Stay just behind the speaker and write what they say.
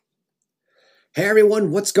Hey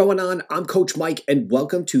everyone, what's going on? I'm Coach Mike, and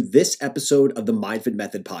welcome to this episode of the MindFit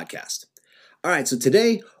Method podcast. All right, so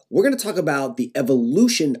today we're going to talk about the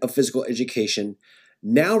evolution of physical education,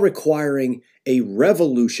 now requiring a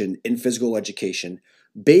revolution in physical education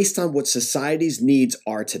based on what society's needs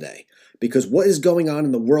are today. Because what is going on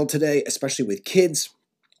in the world today, especially with kids,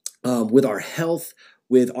 with our health,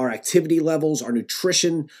 with our activity levels, our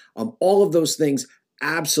nutrition, all of those things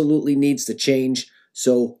absolutely needs to change.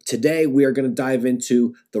 So today we are going to dive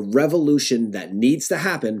into the revolution that needs to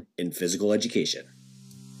happen in physical education.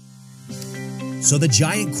 So the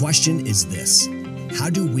giant question is this: how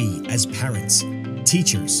do we as parents,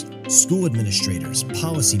 teachers, school administrators,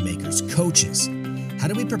 policymakers, coaches, how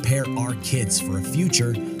do we prepare our kids for a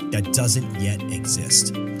future that doesn't yet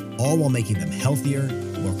exist, all while making them healthier,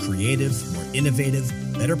 more creative, more innovative,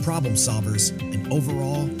 better problem solvers, and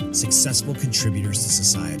overall successful contributors to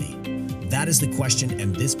society? That is the question,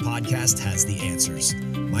 and this podcast has the answers.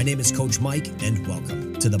 My name is Coach Mike, and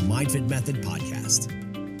welcome to the MindFit Method podcast.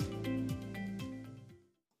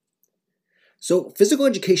 So physical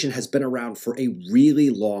education has been around for a really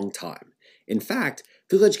long time. In fact,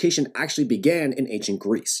 physical education actually began in ancient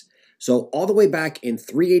Greece. So all the way back in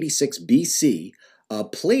 386 BC,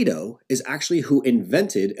 Plato is actually who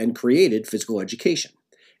invented and created physical education.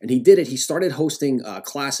 And he started hosting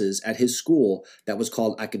classes at his school that was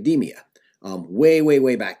called Academia.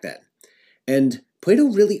 Way back then. And Plato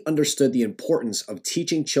really understood the importance of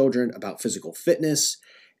teaching children about physical fitness,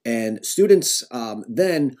 and students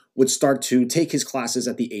then would start to take his classes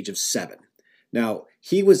at the age of 7. Now,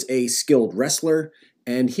 he was a skilled wrestler,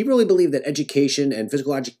 and he really believed that education and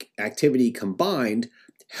physical activity combined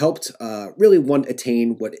helped really one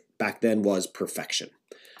attain what back then was perfection.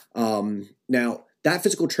 Now, that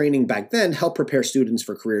physical training back then helped prepare students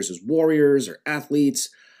for careers as warriors or athletes.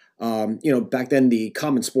 Back then the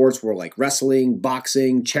common sports were like wrestling,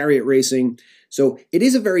 boxing, chariot racing. So it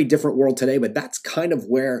is a very different world today, but that's kind of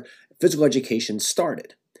where physical education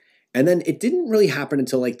started. And then it didn't really happen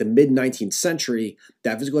until like the mid-19th century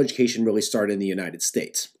that physical education really started in the United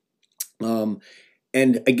States. And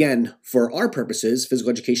again, for our purposes,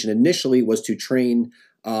 physical education initially was to train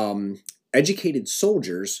educated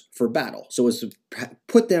soldiers for battle. So it was to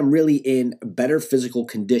put them really in better physical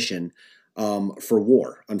condition for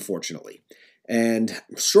war, unfortunately. And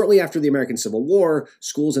shortly after the American Civil War,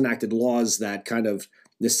 schools enacted laws that kind of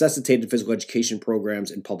necessitated physical education programs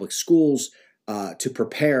in public schools to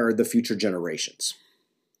prepare the future generations.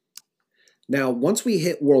 Now, once we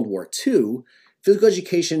hit World War II, physical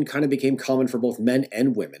education kind of became common for both men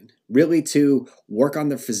and women, really to work on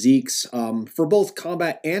their physiques for both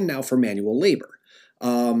combat and now for manual labor.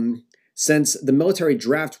 Since the military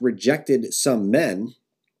draft rejected some men,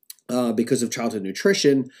 because of childhood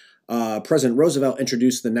nutrition, President Roosevelt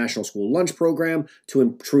introduced the National School Lunch Program to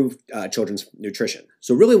improve children's nutrition.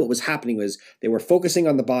 So really what was happening was they were focusing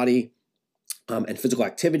on the body and physical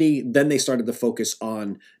activity. Then they started to focus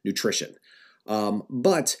on nutrition.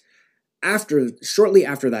 But shortly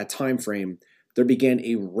after that time frame, there began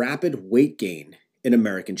a rapid weight gain in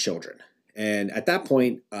American children. And at that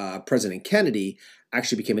point, President Kennedy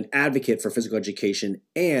actually became an advocate for physical education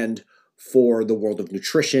and for the world of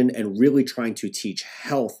nutrition and really trying to teach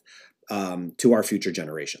health to our future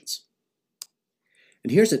generations.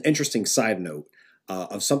 And here's an interesting side note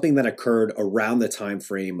of something that occurred around the time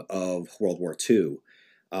frame of World War II.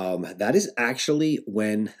 That is actually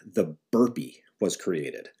when the burpee was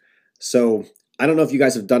created. So I don't know if you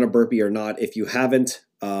guys have done a burpee or not. If you haven't,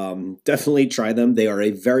 definitely try them. They are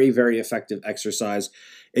a very, very effective exercise.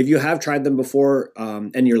 If you have tried them before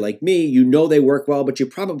and you're like me, you know they work well, but you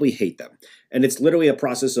probably hate them. And it's literally a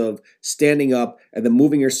process of standing up and then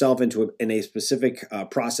moving yourself in a specific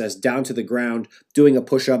process down to the ground, doing a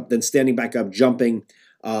push-up, then standing back up, jumping,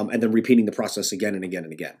 and then repeating the process again and again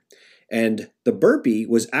and again. And the burpee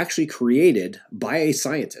was actually created by a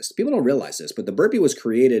scientist. People don't realize this, but the burpee was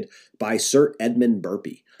created by Sir Edmund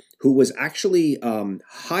Burpee, who was actually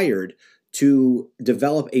hired to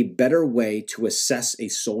develop a better way to assess a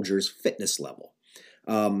soldier's fitness level.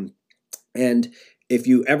 And if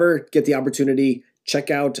you ever get the opportunity, check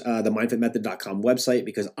out the mindfitmethod.com website,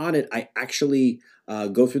 because on it, I actually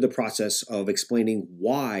go through the process of explaining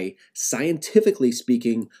why, scientifically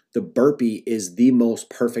speaking, the burpee is the most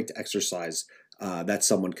perfect exercise that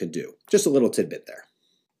someone could do. Just a little tidbit there.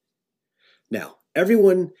 Now,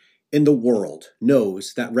 everyone in the world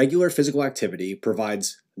knows that regular physical activity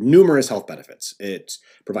provides numerous health benefits. It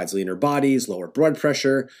provides leaner bodies, lower blood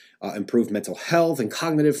pressure, improved mental health and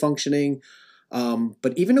cognitive functioning.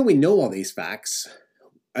 But even though we know all these facts,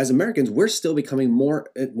 as Americans, we're still becoming more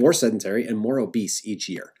sedentary and more obese each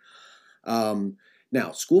year.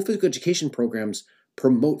 Now, school physical education programs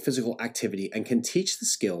promote physical activity and can teach the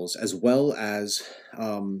skills as well as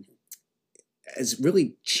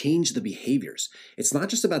really change the behaviors. It's not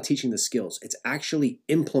just about teaching the skills, it's actually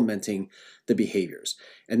implementing the behaviors.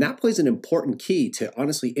 And that plays an important key to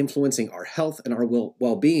honestly influencing our health and our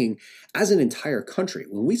well-being as an entire country.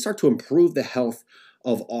 When we start to improve the health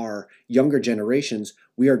of our younger generations,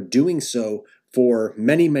 we are doing so for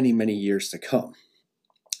many, many, many years to come.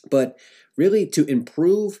 But really, to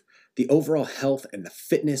improve the overall health and the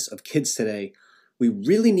fitness of kids today, we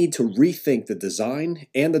really need to rethink the design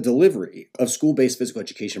and the delivery of school-based physical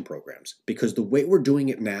education programs, because the way we're doing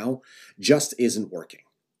it now just isn't working.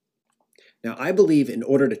 Now, I believe in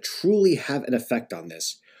order to truly have an effect on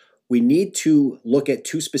this, we need to look at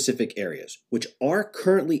two specific areas, which are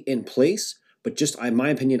currently in place, but just, in my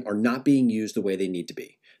opinion, are not being used the way they need to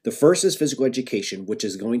be. The first is physical education, which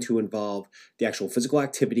is going to involve the actual physical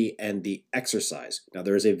activity and the exercise. Now,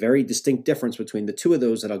 there is a very distinct difference between the two of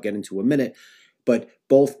those that I'll get into in a minute, but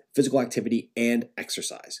both physical activity and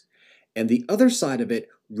exercise. And the other side of it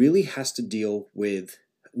really has to deal with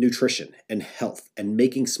nutrition and health and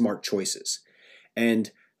making smart choices. And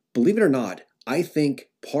believe it or not, I think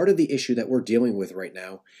part of the issue that we're dealing with right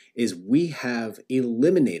now is we have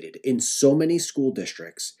eliminated in so many school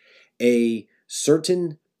districts a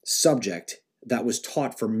certain subject that was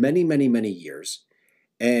taught for many, many, many years.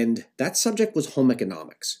 And that subject was home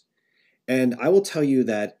economics. And I will tell you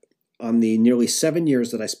that on the nearly 7 years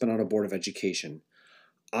that I spent on a board of education,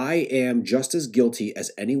 I am just as guilty as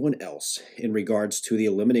anyone else in regards to the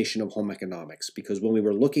elimination of home economics, because when we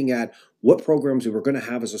were looking at what programs we were going to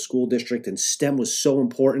have as a school district and STEM was so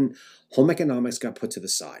important, home economics got put to the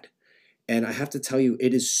side. And I have to tell you,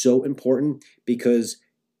 it is so important because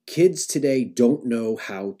kids today don't know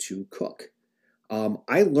how to cook.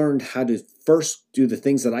 I learned how to first do the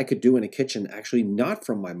things that I could do in a kitchen, actually not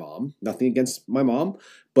from my mom, nothing against my mom,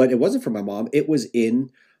 but it wasn't from my mom. It was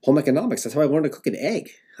in home economics. That's how I learned to cook an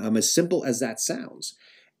egg, as simple as that sounds.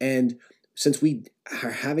 And since we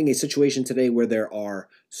are having a situation today where there are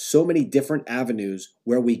so many different avenues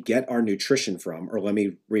where we get our nutrition from, or let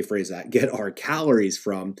me rephrase that, get our calories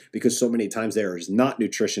from, because so many times there is not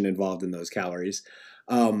nutrition involved in those calories,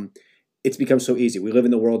 it's become so easy. We live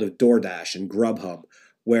in the world of DoorDash and Grubhub,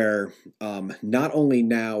 where not only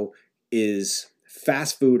now is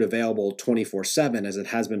fast food available 24/7, as it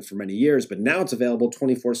has been for many years, but now it's available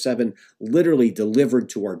 24/7, literally delivered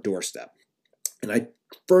to our doorstep. And I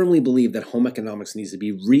firmly believe that home economics needs to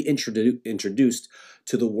be reintroduced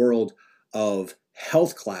to the world of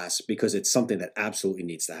health class, because it's something that absolutely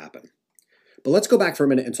needs to happen. But let's go back for a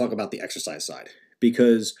minute and talk about the exercise side,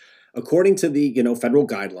 because according to the federal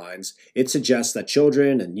guidelines, it suggests that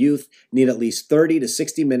children and youth need at least 30 to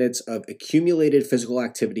 60 minutes of accumulated physical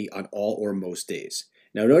activity on all or most days.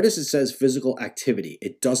 Now notice it says physical activity.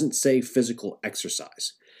 It doesn't say physical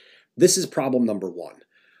exercise. This is problem number one.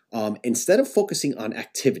 Instead of focusing on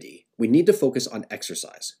activity, we need to focus on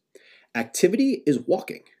exercise. Activity is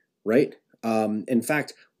walking, right? In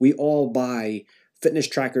fact, we all buy fitness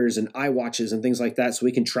trackers and iWatches and things like that so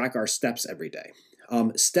we can track our steps every day.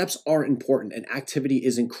 Steps are important and activity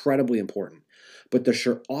is incredibly important, but there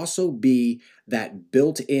should also be that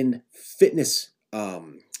built-in fitness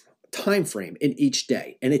time frame in each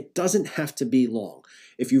day, and it doesn't have to be long.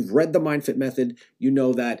 If you've read the MindFit method, you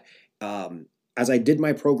know that as I did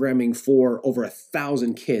my programming for over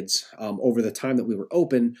 1,000 kids over the time that we were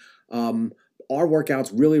open, our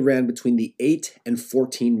workouts really ran between the 8 and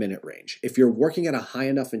 14-minute range. If you're working at a high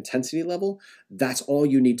enough intensity level, that's all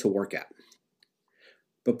you need to work at.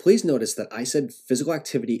 But please notice that I said physical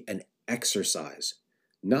activity and exercise,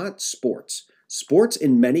 not sports. Sports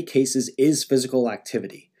in many cases is physical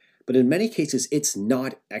activity, but in many cases it's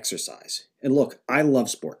not exercise. And look, I love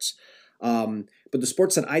sports, but the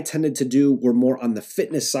sports that I tended to do were more on the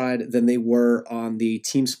fitness side than they were on the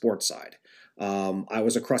team sports side. I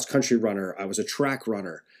was a cross-country runner. I was a track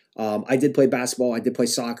runner. I did play basketball. I did play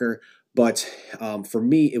soccer, but for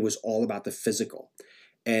me, it was all about the physical.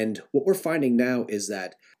 And what we're finding now is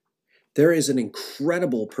that there is an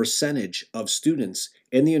incredible percentage of students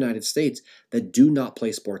in the United States that do not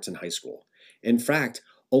play sports in high school. In fact,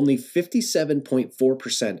 only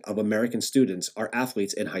 57.4% of American students are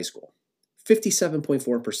athletes in high school.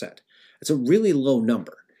 57.4%. It's a really low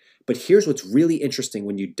number. But here's what's really interesting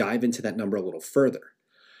when you dive into that number a little further.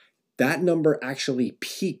 That number actually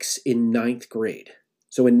peaks in 9th grade.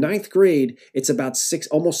 So in 9th grade, it's about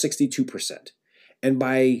almost 62%. And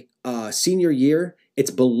by senior year,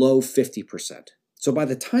 it's below 50%. So by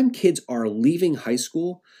the time kids are leaving high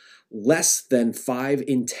school, less than 5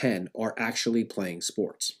 in 10 are actually playing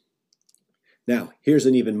sports. Now, here's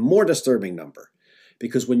an even more disturbing number,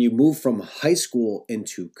 because when you move from high school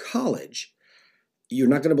into college, you're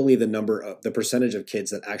not going to believe the percentage of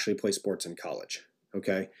kids that actually play sports in college.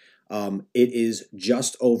 Okay, it is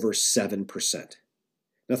just over 7%.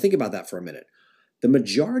 Now, think about that for a minute. The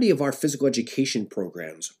majority of our physical education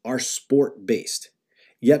programs are sport-based.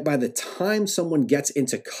 Yet by the time someone gets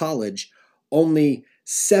into college, only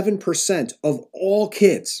 7% of all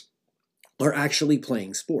kids are actually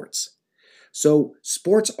playing sports. So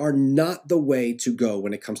sports are not the way to go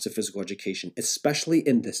when it comes to physical education, especially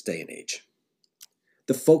in this day and age.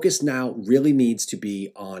 The focus now really needs to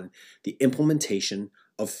be on the implementation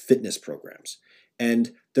of fitness programs.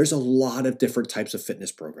 And there's a lot of different types of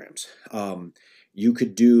fitness programs. You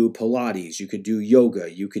could do Pilates, you could do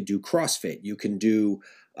yoga, you could do CrossFit, you can do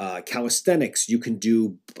calisthenics, you can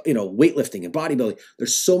do weightlifting and bodybuilding.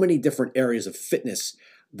 There's so many different areas of fitness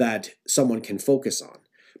that someone can focus on.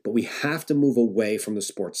 But we have to move away from the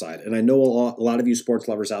sports side. And I know a lot of you sports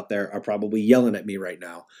lovers out there are probably yelling at me right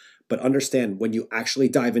now. But understand, when you actually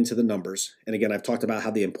dive into the numbers, and again, I've talked about how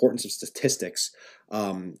the importance of statistics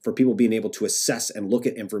for people being able to assess and look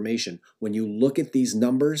at information. When you look at these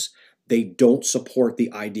numbers, they don't support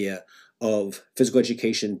the idea of physical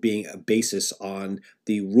education being a basis on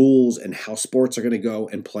the rules and how sports are going to go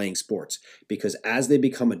and playing sports. Because as they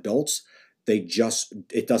become adults,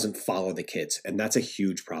 it doesn't follow the kids. And that's a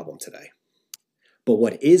huge problem today. But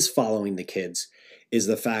what is following the kids is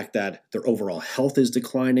the fact that their overall health is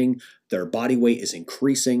declining, their body weight is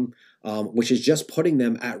increasing, which is just putting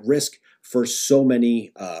them at risk for so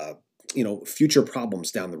many future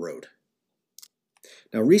problems down the road.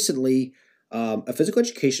 Now, recently, a physical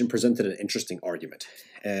education presented an interesting argument,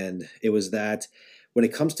 and it was that when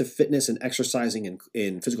it comes to fitness and exercising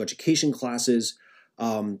in physical education classes,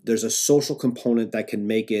 there's a social component that can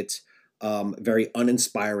make it very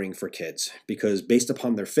uninspiring for kids, because based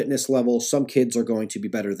upon their fitness level, some kids are going to be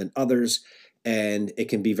better than others, and it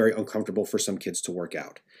can be very uncomfortable for some kids to work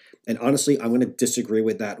out. And honestly, I'm going to disagree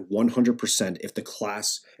with that 100% if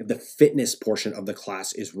the fitness portion of the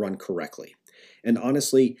class is run correctly. And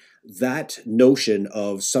honestly, that notion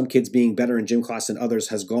of some kids being better in gym class than others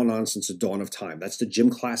has gone on since the dawn of time. That's the gym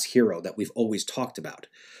class hero that we've always talked about.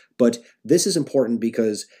 But this is important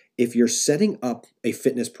because if you're setting up a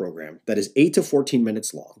fitness program that is 8 to 14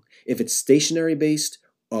 minutes long, if it's stationary based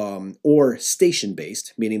or station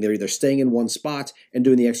based, meaning they're either staying in one spot and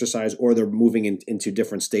doing the exercise, or they're moving into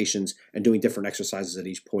different stations and doing different exercises at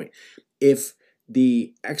each point. If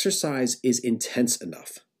the exercise is intense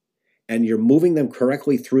enough and you're moving them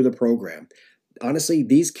correctly through the program, honestly,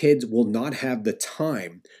 these kids will not have the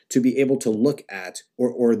time to be able to look at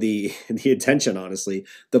or the attention, honestly,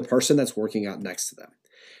 the person that's working out next to them.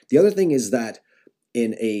 The other thing is that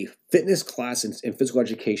in a fitness class in physical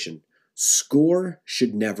education, score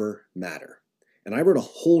should never matter. And I wrote a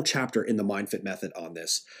whole chapter in the MindFit method on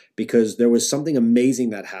this because there was something amazing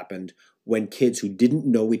that happened when kids who didn't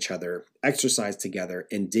know each other exercised together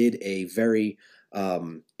and did a very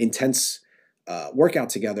intense workout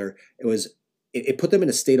together. It put them in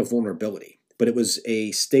a state of vulnerability, but it was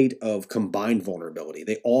a state of combined vulnerability.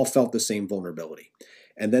 They all felt the same vulnerability.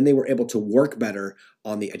 And then they were able to work better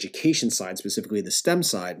on the education side, specifically the STEM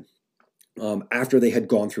side, after they had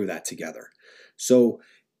gone through that together. So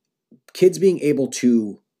kids being able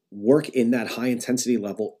to work in that high intensity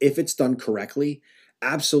level, if it's done correctly,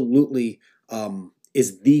 absolutely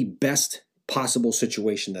is the best possible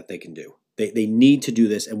situation that they can do. They need to do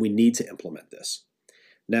this, and we need to implement this.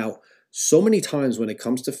 Now, so many times when it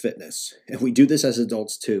comes to fitness, and we do this as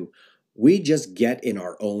adults too, we just get in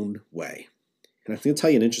our own way. And I'm going to tell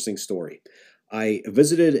you an interesting story. I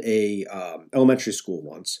visited a elementary school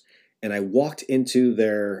once, and I walked into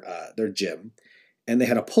their gym, and they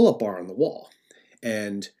had a pull-up bar on the wall.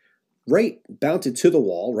 And right mounted to the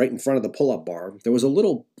wall, right in front of the pull-up bar, there was a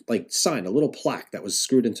little sign, a little plaque that was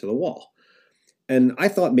screwed into the wall. And I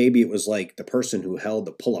thought maybe it was like the person who held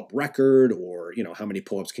the pull-up record, or how many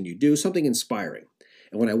pull-ups can you do, something inspiring.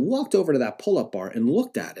 And when I walked over to that pull-up bar and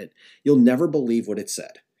looked at it, you'll never believe what it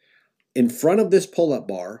said. In front of this pull-up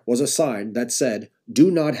bar was a sign that said,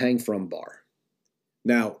 "Do not hang from bar."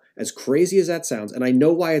 Now, as crazy as that sounds, and I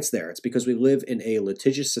know why it's there, it's because we live in a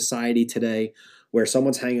litigious society today where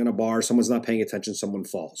someone's hanging on a bar, someone's not paying attention, someone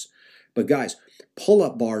falls. But guys,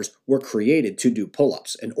 pull-up bars were created to do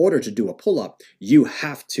pull-ups. In order to do a pull-up, you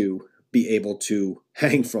have to be able to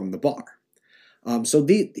hang from the bar.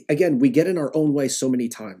 Again, we get in our own way so many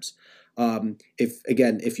times.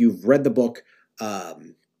 If you've read the book,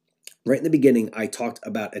 right in the beginning, I talked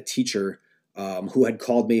about a teacher who had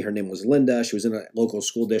called me. Her name was Linda. She was in a local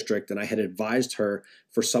school district, and I had advised her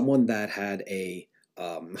for someone that had a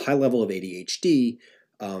high level of ADHD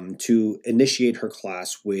to initiate her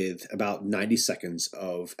class with about 90 seconds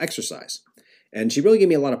of exercise. And she really gave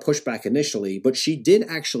me a lot of pushback initially, but she did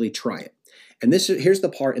actually try it. And here's the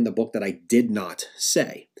part in the book that I did not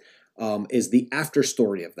say, is the after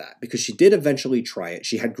story of that, because she did eventually try it.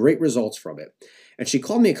 She had great results from it. And she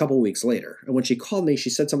called me a couple of weeks later. And when she called me, she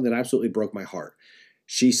said something that absolutely broke my heart.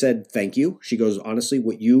 She said, "Thank you." She goes, "Honestly,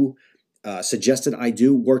 what you suggested I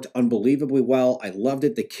do worked unbelievably well. I loved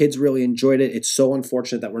it. The kids really enjoyed it. It's so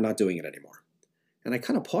unfortunate that we're not doing it anymore." And I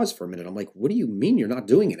kind of paused for a minute. I'm like, what do you mean you're not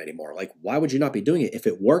doing it anymore? Like, why would you not be doing it if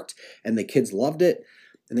it worked and the kids loved it?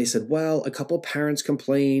 And they said, well, a couple parents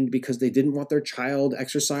complained because they didn't want their child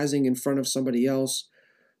exercising in front of somebody else.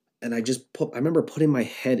 And I remember putting my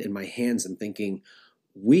head in my hands and thinking,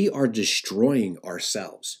 we are destroying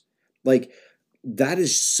ourselves. Like, that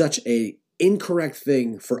is such a incorrect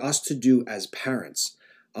thing for us to do as parents.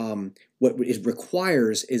 What it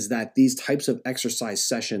requires is that these types of exercise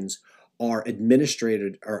sessions are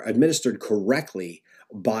administered correctly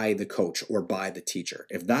by the coach or by the teacher.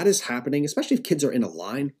 If that is happening, especially if kids are in a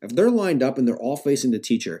line, if they're lined up and they're all facing the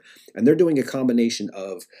teacher and they're doing a combination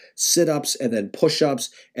of sit-ups and then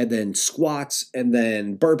push-ups and then squats and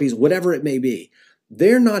then burpees, whatever it may be,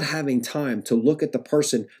 they're not having time to look at the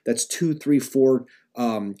person that's 2, 3, 4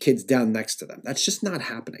 kids down next to them. That's just not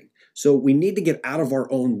happening. So we need to get out of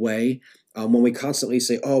our own way when we constantly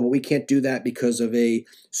say, oh, but we can't do that because of a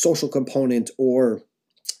social component, or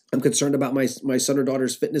I'm concerned about my son or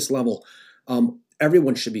daughter's fitness level.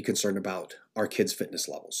 Everyone should be concerned about our kids' fitness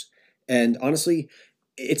levels. And honestly,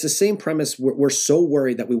 it's the same premise. We're so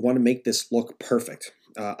worried that we want to make this look perfect.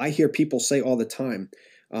 I hear people say all the time,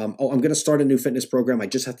 oh, I'm going to start a new fitness program. I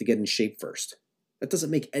just have to get in shape first. That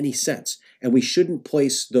doesn't make any sense. And we shouldn't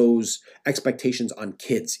place those expectations on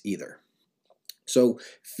kids either. So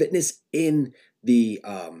fitness in the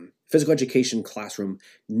physical education classroom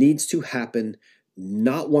needs to happen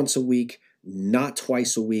not once a week, not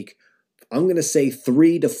twice a week. I'm going to say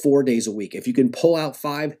 3 to 4 days a week. If you can pull out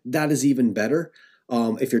 5, that is even better.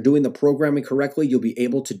 If you're doing the programming correctly, you'll be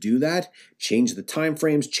able to do that. Change the time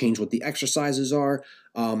frames, change what the exercises are.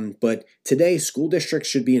 But today, school districts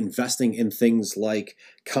should be investing in things like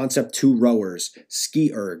Concept 2 rowers,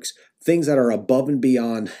 ski ergs, things that are above and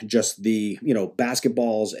beyond just the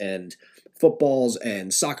basketballs and footballs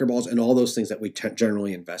and soccer balls and all those things that we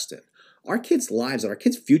generally invest in. Our kids' lives and our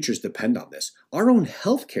kids' futures depend on this. Our own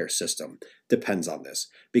healthcare system depends on this.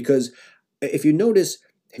 Because if you notice,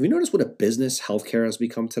 have you noticed what a business healthcare has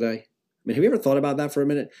become today? I mean, have you ever thought about that for a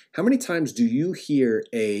minute? How many times do you hear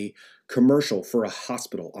a commercial for a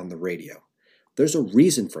hospital on the radio? There's a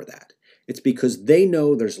reason for that. It's because they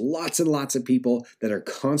know there's lots and lots of people that are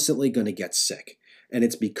constantly going to get sick. And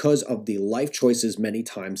it's because of the life choices many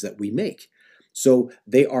times that we make. So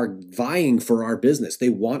they are vying for our business. They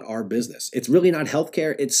want our business. It's really not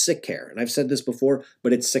healthcare, it's sick care. And I've said this before,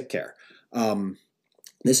 but it's sick care.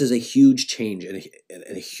 This is a huge change and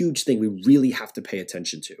a huge thing we really have to pay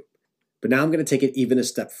attention to. But now I'm going to take it even a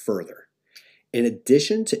step further. In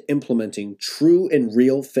addition to implementing true and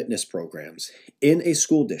real fitness programs in a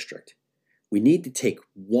school district, we need to take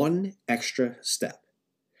one extra step.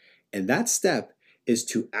 And that step is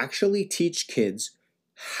to actually teach kids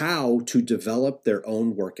how to develop their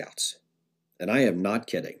own workouts. And I am not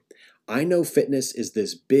kidding. I know fitness is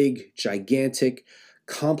this big, gigantic,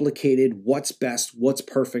 complicated, what's best, what's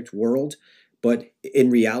perfect world, but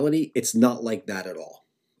in reality, it's not like that at all.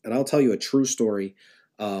 And I'll tell you a true story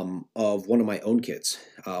of one of my own kids.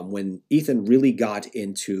 When Ethan really got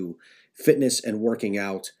into fitness and working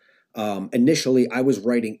out, initially I was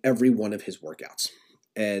writing every one of his workouts.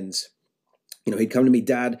 And he'd come to me,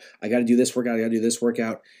 "Dad, I got to do this workout, I got to do this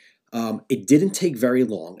workout." It didn't take very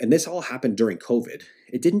long, and this all happened during COVID.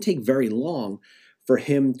 It didn't take very long for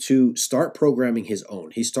him to start programming his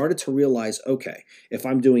own. He started to realize, okay, if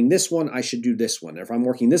I'm doing this one, I should do this one. If I'm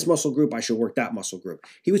working this muscle group, I should work that muscle group.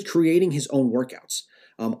 He was creating his own workouts.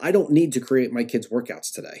 I don't need to create my kids'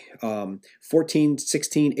 workouts today. 14,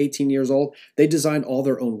 16, 18 years old, they design all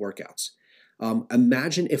their own workouts.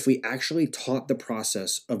 Imagine if we actually taught the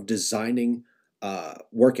process of designing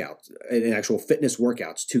workouts and actual fitness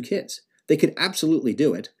workouts to kids. They could absolutely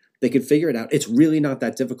do it. They could figure it out. It's really not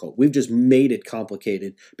that difficult. We've just made it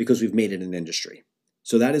complicated because we've made it an industry.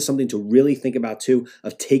 So that is something to really think about too,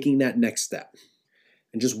 of taking that next step.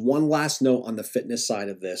 And just one last note on the fitness side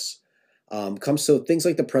of this comes to things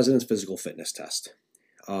like the President's Physical Fitness Test.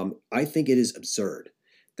 I think it is absurd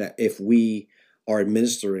that if we are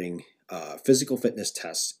administering physical fitness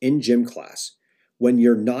tests in gym class when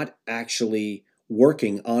you're not actually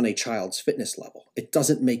working on a child's fitness level. It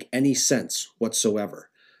doesn't make any sense whatsoever.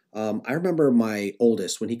 I remember my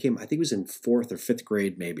oldest, when he came, I think he was in 4th or 5th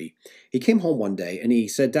grade maybe, he came home one day and he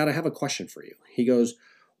said, "Dad, I have a question for you." He goes,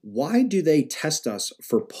 "Why do they test us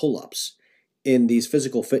for pull-ups in these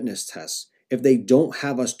physical fitness tests if they don't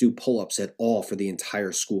have us do pull-ups at all for the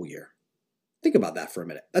entire school year?" Think about that for a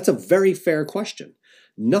minute. That's a very fair question.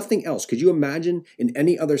 Nothing else. Could you imagine in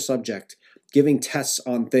any other subject giving tests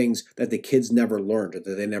on things that the kids never learned or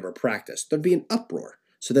that they never practiced? There'd be an uproar.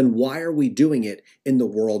 So then why are we doing it in the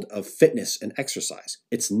world of fitness and exercise?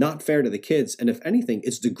 It's not fair to the kids, and if anything,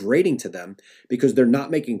 it's degrading to them because they're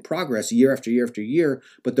not making progress year after year after year,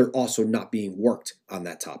 but they're also not being worked on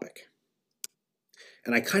that topic.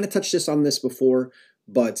 And I kind of touched on this before,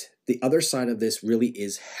 but the other side of this really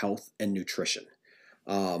is health and nutrition.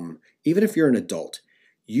 Even if you're an adult,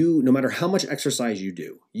 no matter how much exercise you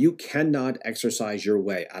do, you cannot exercise your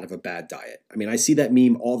way out of a bad diet. I mean, I see that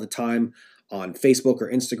meme all the time on Facebook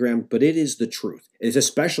or Instagram, but it is the truth. It is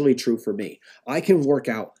especially true for me. I can work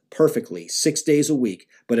out perfectly 6 days a week,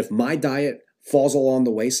 but if my diet falls along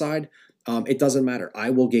the wayside, it doesn't matter. I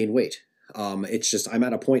will gain weight. It's just, I'm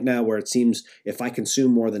at a point now where it seems if I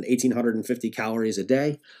consume more than 1,850 calories a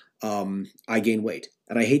day, I gain weight.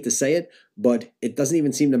 And I hate to say it, but it doesn't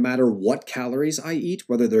even seem to matter what calories I eat,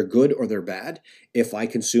 whether they're good or they're bad. If I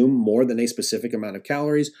consume more than a specific amount of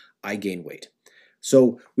calories, I gain weight.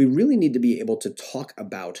 So we really need to be able to talk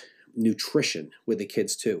about nutrition with the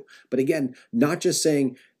kids too. But again, not just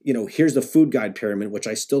saying, here's the food guide pyramid, which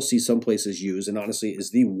I still see some places use, and honestly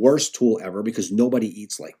is the worst tool ever because nobody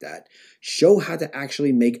eats like that. Show how to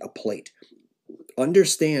actually make a plate.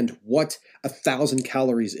 Understand what 1,000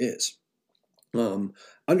 calories is.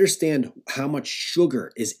 Understand how much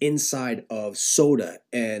sugar is inside of soda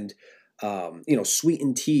and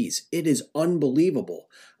sweetened teas. It is unbelievable.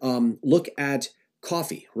 Look at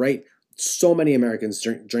coffee, right? So many Americans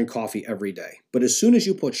drink coffee every day. But as soon as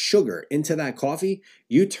you put sugar into that coffee,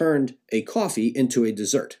 you turned a coffee into a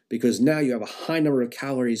dessert because now you have a high number of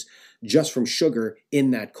calories just from sugar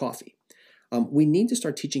in that coffee. We need to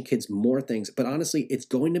start teaching kids more things, but honestly, it's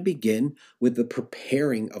going to begin with the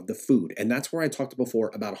preparing of the food. And that's where I talked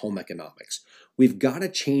before about home economics. We've got to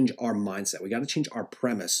change our mindset. We got to change our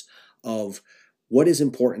premise of what is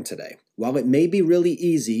important today. While it may be really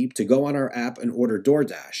easy to go on our app and order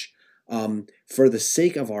DoorDash, for the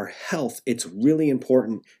sake of our health, it's really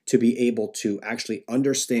important to be able to actually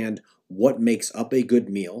understand what makes up a good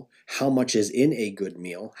meal, how much is in a good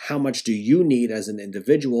meal, how much do you need as an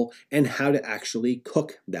individual, and how to actually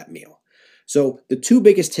cook that meal. So the two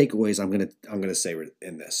biggest takeaways I'm going to say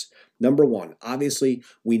in this. Number one, obviously,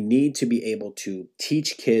 we need to be able to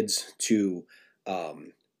teach kids to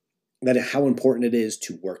how important it is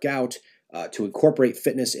to work out, to incorporate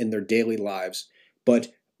fitness in their daily lives, but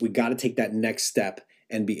we got to take that next step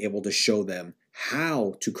and be able to show them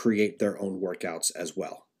how to create their own workouts as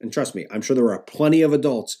well. And trust me, I'm sure there are plenty of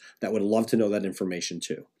adults that would love to know that information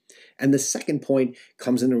too. And the second point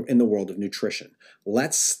comes in the world of nutrition.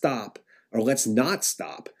 Let's not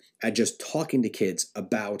stop at just talking to kids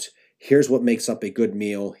about here's what makes up a good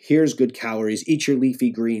meal, here's good calories, eat your leafy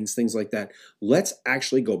greens, things like that. Let's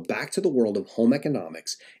actually go back to the world of home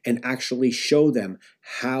economics and actually show them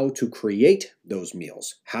how to create those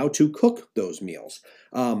meals, how to cook those meals.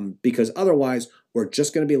 Because otherwise, we're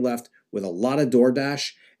just going to be left with a lot of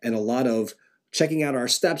DoorDash and a lot of checking out our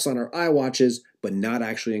steps on our iWatches, but not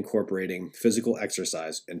actually incorporating physical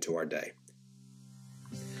exercise into our day.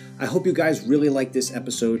 I hope you guys really liked this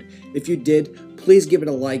episode. If you did, please give it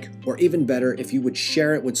a like, or even better, if you would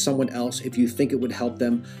share it with someone else if you think it would help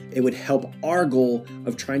them. It would help our goal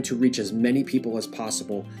of trying to reach as many people as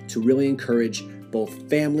possible to really encourage both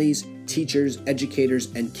families, teachers,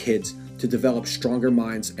 educators, and kids to develop stronger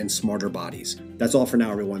minds and smarter bodies. That's all for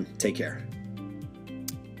now, everyone. Take care.